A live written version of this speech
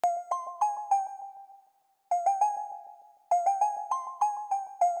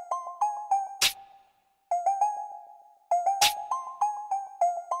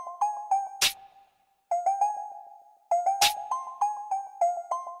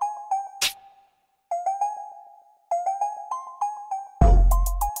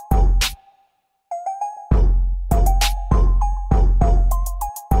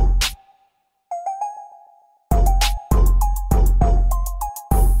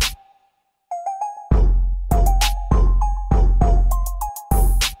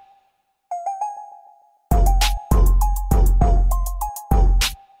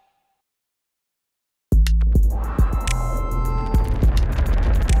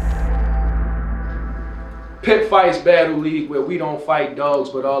Pit Fights Battle League, where we don't fight dogs,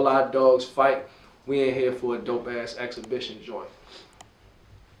 but all our dogs fight. We ain't here for a dope-ass exhibition joint.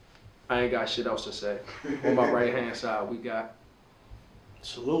 I ain't got shit else to say. On my right-hand side, we got...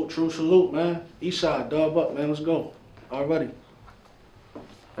 Salute, true salute, man. East side, dub up, man. Let's go. Already.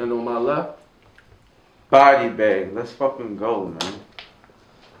 And on my left... Bodybagg. Let's fucking go, man.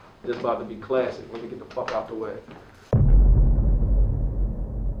 This about to be classic. Let me get the fuck out the way.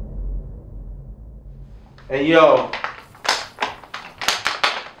 Hey, yo.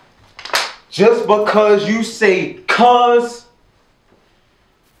 Just because you say cuz,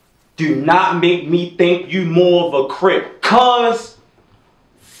 do not make me think you more of a crip. Cuz,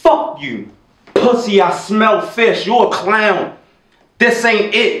 fuck you. Pussy, I smell fish. You a clown. This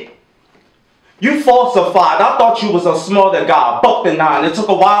ain't it. You falsified. I thought you was a smarter guy. Buck the 9. It took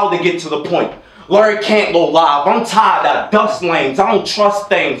a while to get to the point. Larry can't go live. I'm tired of dust lanes. I don't trust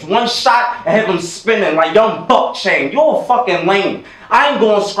things. One shot and have him spinning like young buck chain. You're a fucking lame. I ain't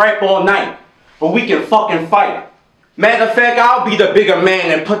gonna scrap all night, but we can fucking fight. Matter of fact, I'll be the bigger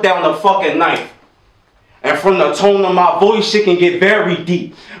man and put down the fucking knife. And from the tone of my voice, shit can get very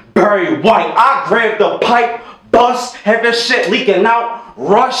deep, very white. I grab the pipe, bust, have this shit leaking out,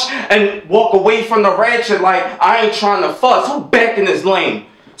 rush, and walk away from the ratchet like I ain't trying to fuss. Who back in this lane?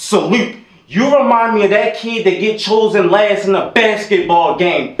 Salute. You remind me of that kid that get chosen last in a basketball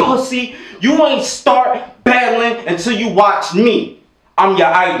game. Pussy, you ain't start battling until you watch me. I'm your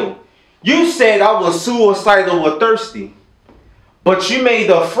idol. You said I was suicidal or thirsty, but you made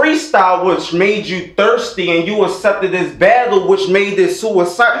a freestyle which made you thirsty, and you accepted this battle which made this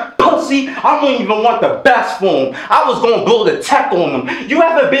suicide. Pussy, I don't even want the best for him. I was gonna build a tech on him. You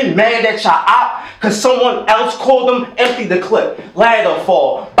ever been mad at your op cause someone else called them? Empty the clip. Ladder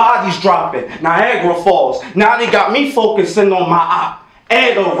fall, bodies dropping, Niagara Falls. Now they got me focusing on my op.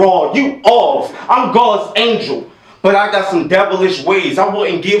 Adderall, you off. I'm God's angel. But I got some devilish ways. I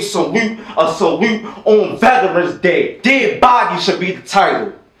wouldn't give a salute on Veterans Day. Dead body should be the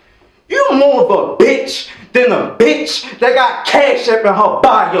title. You more of a bitch than a bitch that got cash up in her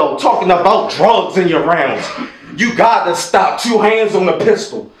bio talking about drugs in your rounds. You gotta stop. 2 hands on the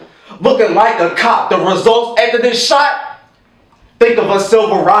pistol. Looking like a cop. The results after this shot? Think of a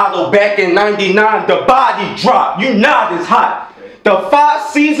Silverado back in '99. The body dropped. You not as hot. The 5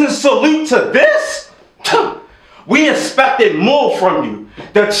 seasons salute to this? We expected more from you.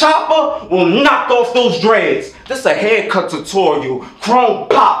 The chopper will knock off those dreads. This a haircut tutorial. Chrome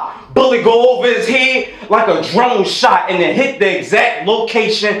pop. Bullet go over his head like a drone shot and then hit the exact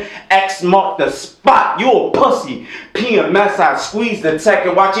location. X mark the spot. You a pussy. PMS, I squeeze the tech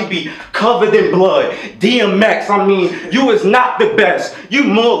and watch it be covered in blood. DMX, I mean, you is not the best. You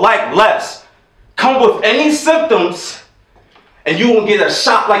more like less. Come with any symptoms and you won't get a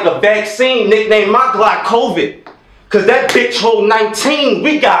shot like a vaccine. Nickname my Glock COVID. Cause that bitch hold 19.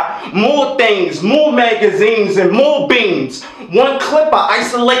 We got more things, more magazines, and more beams. One clip, I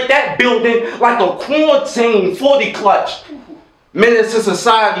isolate that building like a quarantine 40 clutch. Menace to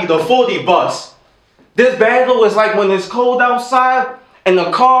society, the 40 bus. This battle is like when it's cold outside and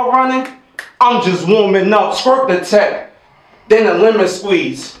the car running. I'm just warming up, squirt the tech, then a lemon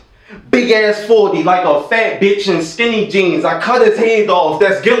squeeze. Big ass 40 like a fat bitch in skinny jeans. I cut his head off,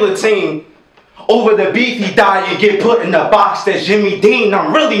 that's guillotine. Over the beef he died, you get put in the box, that's Jimmy Dean.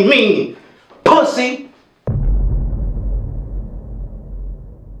 I'm really mean. Pussy.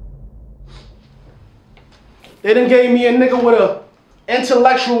 They done gave me a nigga with a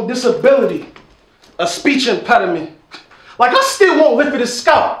intellectual disability, a speech impediment. Like I still won't lift his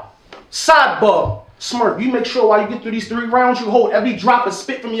scalp. Sidebar, Smirf, you make sure while you get through these 3 rounds, you hold every drop of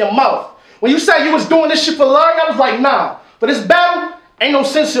spit from your mouth. When you said you was doing this shit for Larry, I was like, nah. For this battle, ain't no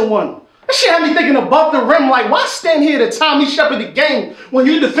sense in one. That shit had me thinking above the rim, like, why stand here to Tommy Shepard the game when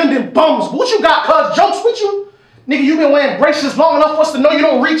you defending bums? What you got, cuz? Jumps with you? Nigga, you been wearing braces long enough for us to know you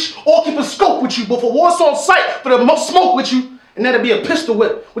don't reach or keep a scope with you, but for war's on sight, for the most smoke with you, and that'll be a pistol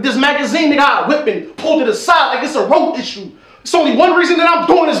whip. With this magazine, nigga, I whip and pull to the side like it's a road issue. It's only one reason that I'm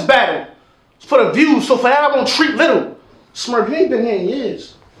doing this battle. It's for the views, so for that I won't treat little. Smirf, you ain't been here in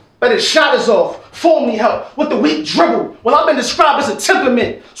years. But his shot is off. Form need help with the weak dribble. Well, I've been described as a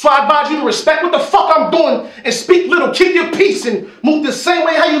temperament. So I advise you to respect what the fuck I'm doing and speak little, keep your peace, and move the same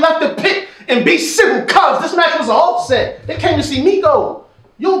way how you left the pit and be civil, cuz this match was an offset. They came to see me go.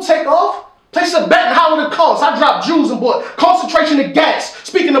 You don't take off. Place a bet and how it costs. I dropped jewels and bought concentration and gas.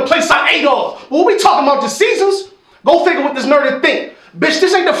 Speaking of place I ate off. But what we talking about, the seasons? Go figure what this nerd think. Bitch,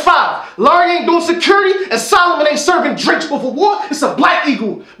 this ain't the 5. Larry ain't doing security, and Solomon ain't serving drinks. But for war, it's a black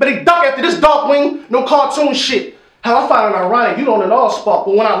eagle. But they duck after this dark wing, no cartoon shit. How I find it ironic, you don't at all spark,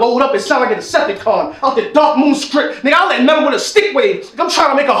 but when I load up, it sound like a Decepticon out the Dark Moon script. Nigga, I let metal with a stick wave. Like I'm trying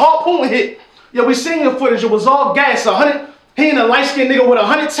to make a harpoon hit. Yo, we seen your footage, it was all gas, 100. He and a light-skinned nigga with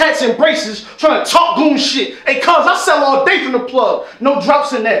 100 tats and braces trying to talk goon shit. Hey, cuz, I sell all day from the plug. No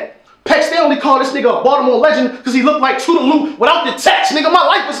droughts in that. Pex, they only call this nigga a Baltimore legend because he looked like Toodaloo without the tats. Nigga, my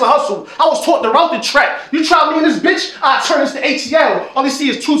life is a hustle. I was taught to route the track. You try me and this bitch, I turn this to ATL. All you see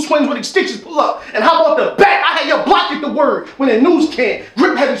is two twins with extensions pull up. And how about the back? I had your block get the word when the news can't.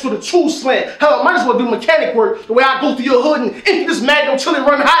 Grip heavy with a tool slant. Hell, I might as well do mechanic work the way I go through your hood and empty this magnum till it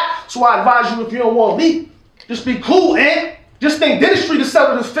run hot. So I advise you if you don't want to leave, just be cool, man. Just think dentistry to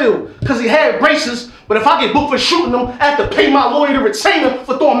sell to this field, because he had braces, but if I get booked for shooting him, I have to pay my lawyer to retain him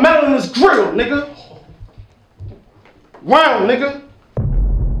for throwing metal in his grill, nigga. Round, nigga.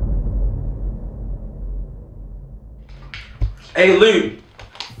 Hey, Luke.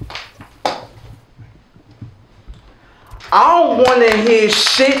 I don't want to hear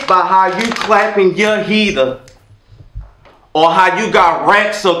shit about how you clapping your heater, or how you got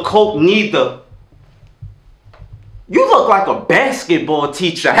racks or coke neither. You look like a basketball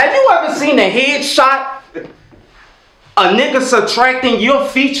teacher. Have you ever seen a headshot? A nigga subtracting your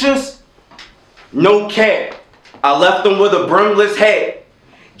features? No cap. I left him with a brimless hat.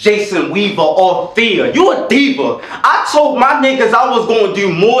 Jason Weaver or Thea. You a diva. I told my niggas I was gonna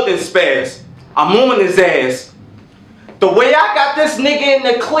do more than spaz. I'm on his ass. The way I got this nigga in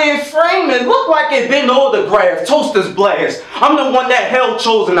the clear frame, it looked like it been autographed. Toaster's blast. I'm the one that hell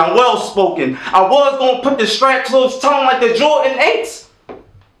chosen. I'm well spoken. I was gonna put the strap to his tongue like the Jordan 8s.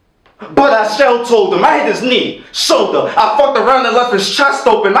 But I shell told him. I hit his knee, shoulder. I fucked around and left his chest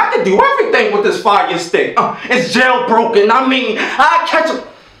open. I could do everything with this fire stick. It's jailbroken. I mean, I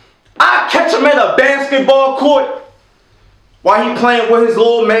catch him at a basketball court while he playing with his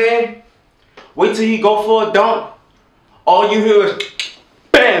little man. Wait till he go for a dunk. All you hear is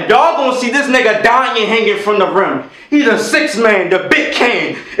bam. Y'all gonna see this nigga dying hanging from the rim. He's a 6-man, the big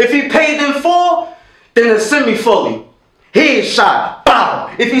can. If he paid in full, then it's semi-fully. Headshot,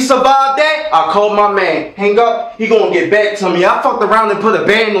 bow. If he survived that, I call my man. Hang up, he gonna get back to me. I fucked around and put a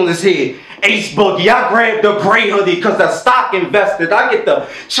band on his head. Ace Boogie, I grabbed the gray hoodie because the stock invested. I get the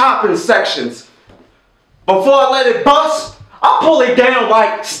chopping sections. Before I let it bust, I pull it down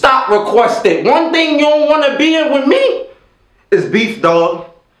like stop requested. One thing you don't want to be in with me is beef, dog.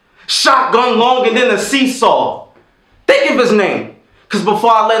 Shotgun longer than a seesaw. Think of his name. Because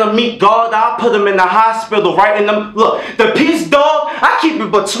before I let him meet God, I'll put him in the hospital right in them. Look, the peace, dog, I keep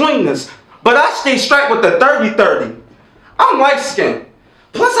it between us. But I stay strapped with the 30-30. I'm light-skinned.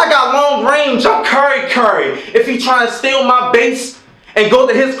 Plus, I got long range. I'm curry. If he trying to steal my base and go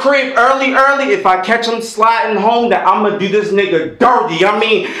to his crib early, if I catch him sliding home, then I'ma do this nigga dirty. I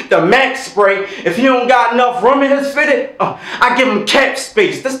mean, the max spray. If he don't got enough room in his fitted, I give him cap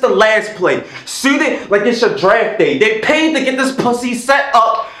space. This the last play. Suited like it's your draft day. They paid to get this pussy set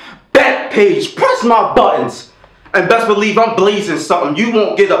up. Back page. Press my buttons. And best believe I'm blazing something. You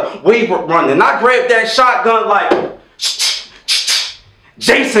won't get a waiver running. I grab that shotgun like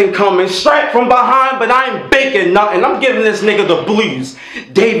Jason coming strapped from behind, but I ain't baking nothing. I'm giving this nigga the blues.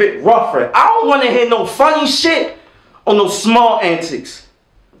 David Ruffin. I don't want to hear no funny shit or no small antics.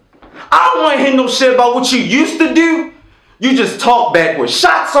 I don't want to hear no shit about what you used to do. You just talk backwards.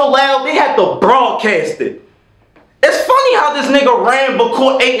 Shot so loud, they had to broadcast it. It's funny how this nigga ran but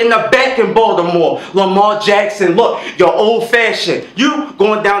caught 8 in the back in Baltimore. Lamar Jackson, look, you're old-fashioned. You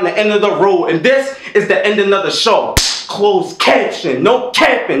going down the end of the road, and this is the ending of the show. Closed caption, no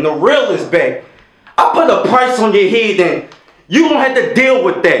capping, the real is back. I put a price on your head and you gonna have to deal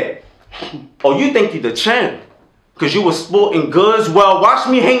with that. Oh, you think you the champ? Cause you was sporting goods? Well, watch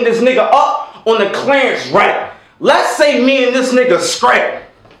me hang this nigga up on the clearance rack. Let's say me and this nigga scrap.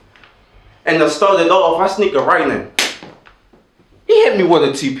 And to start it off, I sneak a right in. He hit me with a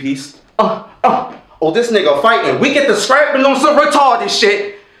 2-piece. Oh, this nigga fighting. We get to scrapping on some retarded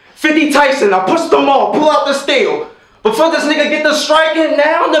shit. 50 Tyson, I push them all, pull out the steel. Before this nigga get to striking,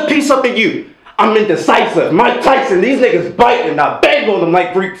 now the piece up to you. I'm indecisive. Mike Tyson, these niggas biting. I bang on them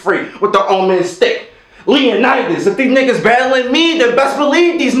like Greek Freak with the omen stick. Leonidas, if these niggas battling me, then best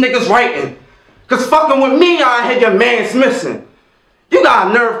believe these niggas writing. Cause fucking with me, I had your mans missing. You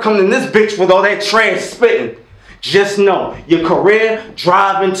got a nerve coming in this bitch with all that trash spitting. Just know, your career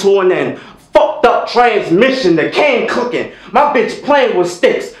driving to an end. Fucked up transmission, the can cooking. My bitch playing with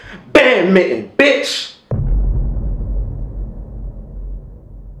sticks. Badminton, bitch.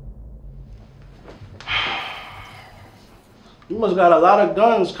 You must got a lot of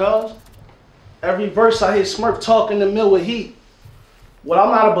guns, cuz. Every verse I hear Smirf talk in the mill with heat. Well, I'm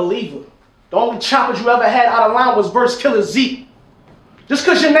not a believer. The only choppers you ever had out of line was verse Killer Zeke. Just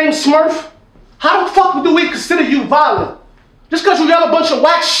cause your name's Smirf, how the fuck do we consider you violent? Just cause you yell a bunch of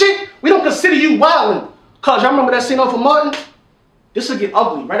whack shit, we don't consider you violent. Cause y'all remember that scene off of Martin? This'll get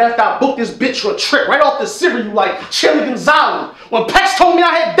ugly. Right after I booked this bitch for a trip, right off the Syria, like Chilla Gonzalez. When Pex told me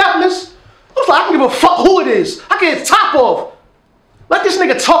I had deafness, I was like, I don't give a fuck who it is. I can hit top off. Let this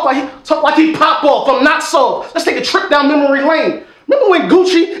nigga talk like he pop off. I'm not soft. Let's take a trip down memory lane. Remember when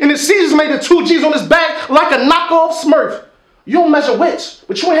Gucci and his Caesars made the 2 G's on his bag like a knockoff Smurf? You don't measure wits,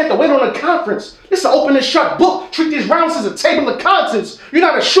 but you ain't have to wait on a conference. It's an open and shut book. Treat these rounds as a table of contents. You're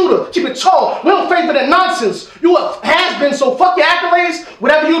not a shooter. Keep it tall. We don't favor the nonsense. You a has-been, so fuck your accolades.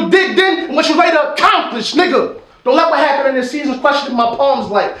 Whatever you did then and what you later accomplished, nigga. Don't let what happened in this season's question my palms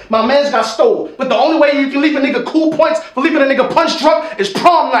like. My man's got stole. But the only way you can leave a nigga cool points for leaving a nigga punch drunk is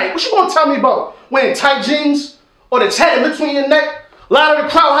prom night. What you gonna tell me about? Wearing tight jeans? Or the tatted between your neck? Lie to the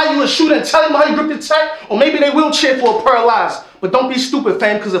crowd how you a shooter and tell them how you grip the tech? Or maybe they will cheer for a paralyzed. But don't be stupid,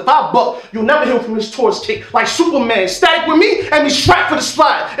 fam, because if I buck, you'll never hear from this torch kick like Superman. Static with me and be strapped for the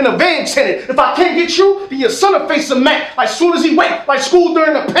slide in a van tenant. If I can't get you, then your son will face a Mac like soon as he wake, like school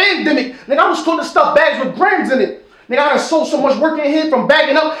during the pandemic. Nigga, I was told to stuff bags with grams in it. Nigga, I done sold so much work in here from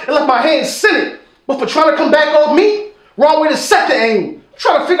bagging up and left my hands scented. But for trying to come back off me, wrong way to set the aim.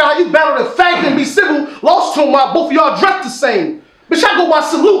 Trying to figure out how you battle the faggot and be civil, lost to him while both of y'all dressed the same. Bitch, I go by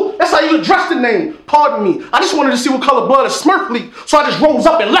salute. That's how you address the name. Pardon me. I just wanted to see what color blood a Smurf leaked, so I just rose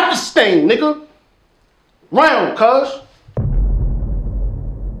up and left the stain, nigga. Round, cuz.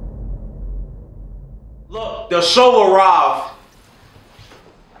 Look, the show arrived.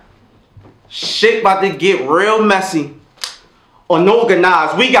 Shit about to get real messy.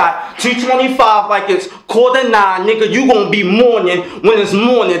 Unorganized. We got 225 like it's 9:15, nigga. You gonna be mourning when it's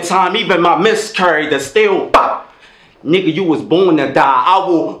morning time. Even my miscarriage is still pop. Nigga, you was born to die. I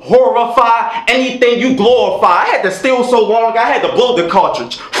will horrify anything you glorify. I had to steal so long, I had to blow the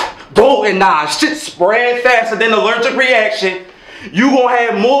cartridge. Golden eyes, shit spread faster than allergic reaction. You gonna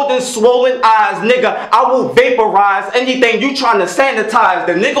have more than swollen eyes, nigga. I will vaporize anything you trying to sanitize.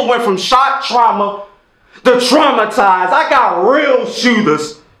 The nigga went from shock trauma to traumatized. I got real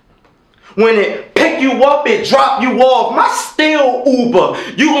shooters. When it pick you up, it drop you off. My still Uber.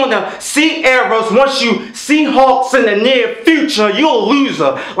 You gonna see errors once you see hawks in the near future. You a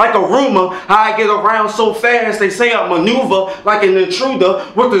loser. Like a rumor, how I get around so fast. They say I maneuver like an intruder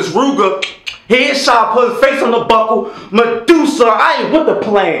with this Ruger. Headshot, put his face on the buckle. Medusa, I ain't with the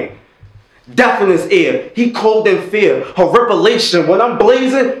plan. Death in his ear, he cold in fear. Horripilation, when I'm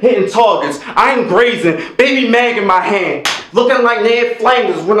blazing, hitting targets. I ain't grazing, baby mag in my hand. Looking like Ned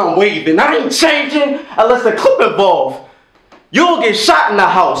Flanders when I'm waving. I ain't changing unless the clip involved. You'll get shot in the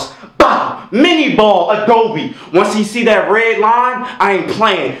house. Bow, mini ball, Adobe. Once he see that red line, I ain't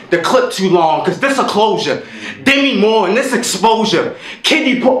playing. The clip too long, cause this a closure. Demi Moore and this exposure.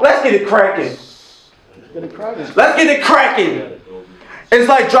 Kitty, let's get it cracking. Let's get it cracking. It's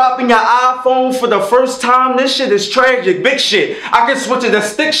like dropping your iPhone for the first time. This shit is tragic. Big shit. I can switch it to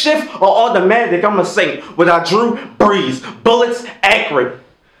stick shift or automatic. I'm a saint. What I drew, Brizz. Bullets, accurate.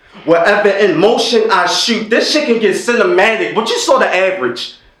 Wherever in motion I shoot. This shit can get cinematic, but you saw the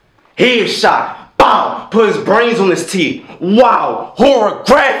average. Headshot. Bow. Put his brains on his teeth. Wow. Horror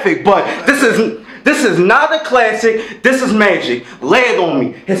graphic, but this is not a classic, this is magic. Land on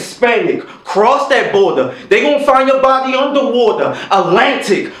me, Hispanic, cross that border. They gonna find your body underwater.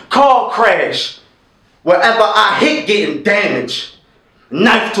 Atlantic, car crash. Wherever I hit, getting damaged.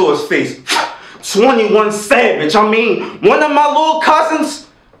 Knife to his face. 21 Savage. I mean, one of my little cousins,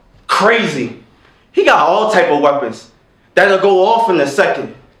 crazy. He got all type of weapons that'll go off in a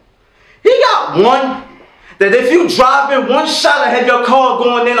second. He got one that if you driving one shot ahead your car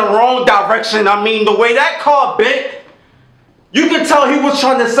going in the wrong direction, I mean the way that car bent, you can tell he was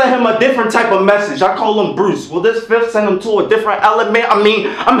trying to send him a different type of message. I call him Bruce. Will this fifth send him to a different element? I mean,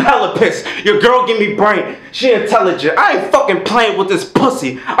 I'm hella pissed. Your girl give me brain. She intelligent. I ain't fucking playing with this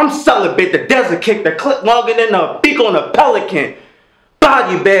pussy. I'm celibate. The desert kick, the clip longer than a beak on a pelican.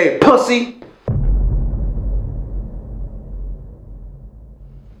 Bodybagg, pussy.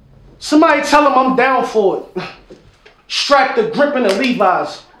 Somebody tell him I'm down for it. Strap the grip in the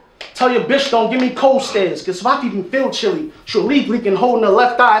Levi's. Tell your bitch don't give me cold stares, cause if I even feel chilly, she'll leave leaking hole in the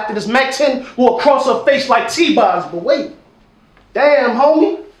left eye after this Mac 10 will across her face like T-bars. But wait, damn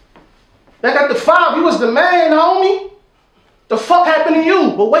homie, back at the 5, you was the man, homie. The fuck happened to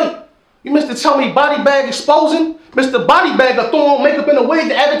you? But wait, you missed to tell me Bodybagg exposing? Mr. Bodybagg a throw on makeup in a wig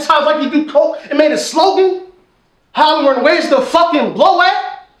to advertise like you do coke and made a slogan? Hollering, where's the fucking blow at?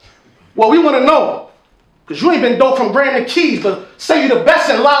 Well, we want to know. Cause you ain't been dope from Grand to Keys, but say you the best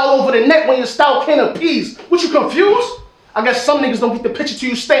and lie all over the net when your style can't appease. What, you confused? I guess some niggas don't get the picture till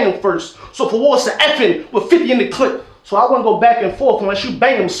you stain them first. So for war, it's an effing with 50 in the clip. So I wouldn't go back and forth unless you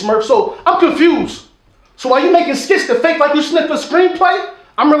bang them, Smurf. So I'm confused. So while you making skits to fake like you sniff a screenplay,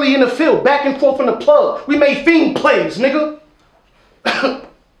 I'm really in the field, back and forth in the plug. We made fiend plays, nigga.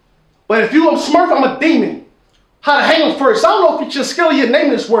 But if you a Smurf, I'm a demon. How to hang him first? I don't know if it's your skill or your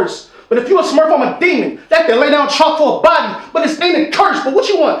name is worse. But if you a Smurf, I'm a demon. That can lay down chalk for a body, but it's ain't a curse. But what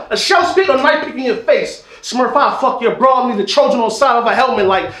you want? A shell spit or a knife pick in your face? Smurf, I'll fuck your bra and leave the Trojan on the side of a helmet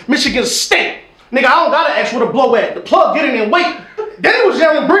like Michigan State. Nigga, I don't gotta ask where to blow at. The plug get in and wait. Then he was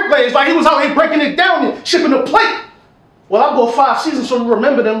yelling bricklayers like he was out here breaking it down and shipping the plate. Well, I'll go 5 seasons so you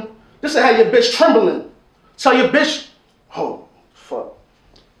remember them. This will have your bitch trembling. Tell your bitch, oh, fuck.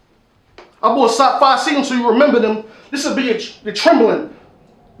 I'll go 5 seasons so you remember them. This will be your trembling.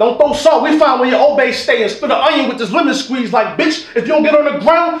 Don't throw salt. We find where your old base stay and split an onion with this lemon squeeze like, bitch, if you don't get on the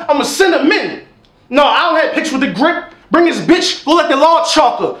ground, I'ma send a men. No, I don't have pics with the grip. Bring this bitch, go let the law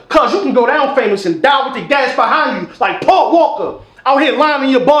chalk her. Cause you can go down famous and die with the gas behind you like Paul Walker. Out here lying in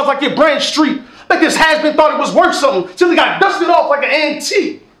your bars like your Branch Street. Like this has-been thought it was worth something till he got dusted off like an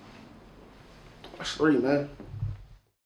antique. That's 3, man.